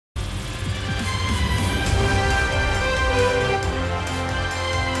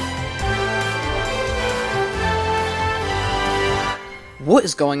What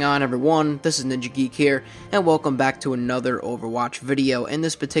is going on, everyone? This is NinjaGeek here, and welcome back to another Overwatch video. In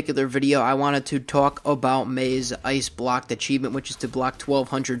this particular video, I wanted to talk about Mei's Ice Blocked achievement, which is to block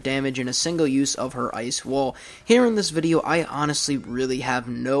 1200 damage in a single use of her Ice Wall. Here in this video, I honestly really have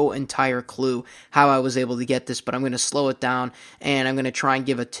no entire clue how I was able to get this, but I'm going to slow it down, and I'm going to try and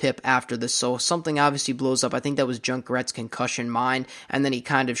give a tip after this. So something obviously blows up. I think that was Junkrat's concussion mine, and then he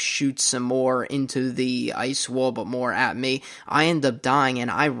kind of shoots some more into the Ice Wall, but more at me. I end up dying,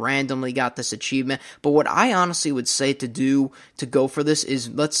 and I randomly got this achievement. But what I honestly would say to do to go for this is,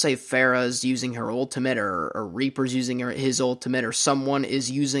 let's say Pharah's using her ultimate, or Reaper's using his ultimate, or someone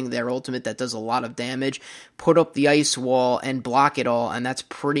is using their ultimate that does a lot of damage. Put up the ice wall and block it all, and that's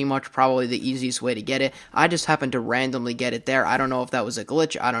pretty much probably the easiest way to get it. I just happened to randomly get it there. I don't know if that was a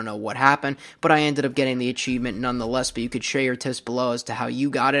glitch. I don't know what happened, but I ended up getting the achievement nonetheless. But you could share your tips below as to how you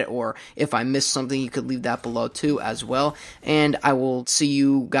got it, or if I missed something, you could leave that below too as well. And I will see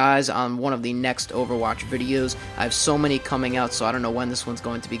you guys on one of the next Overwatch videos. I have so many coming out, so I don't know when this one's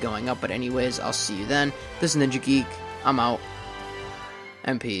going to be going up, but anyways, I'll see you then. This is NinjaGeek. I'm out,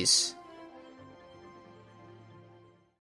 and peace.